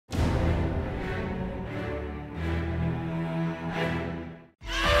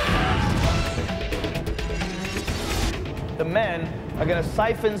The men are gonna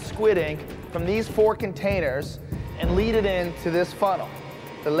siphon squid ink from these 4 containers and lead it into this funnel.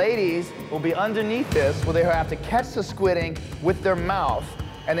 The ladies will be underneath this where they have to catch the squid ink with their mouth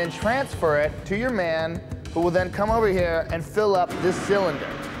and then transfer it to your man, who will then come over here and fill up this cylinder.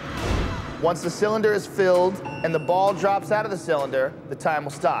 Once the cylinder is filled and the ball drops out of the cylinder, the time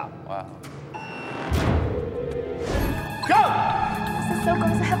will stop. Wow. Go! This is so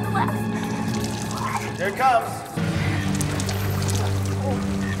gross, I have to laugh. Here it comes.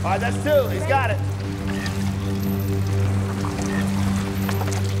 All right, that's 2. He's got it.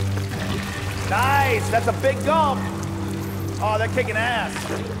 Nice, that's a big gulp. Oh, they're kicking ass.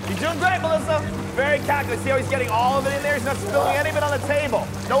 You're doing great, Melissa. Very calculated. See how he's getting all of it in there? He's not spilling any of it on the table.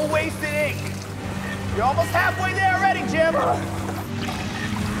 No wasted ink. You're almost halfway there already, Jim.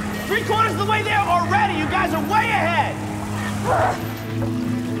 3/4 of the way there already. You guys are way ahead.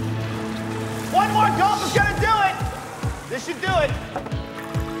 1 more gulp is gonna do it. This should do it.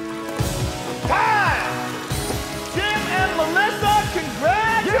 Time! Jim and Melissa,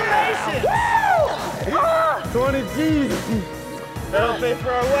 congratulations! Yeah. 20 G's. That'll pay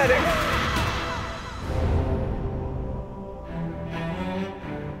for our wedding.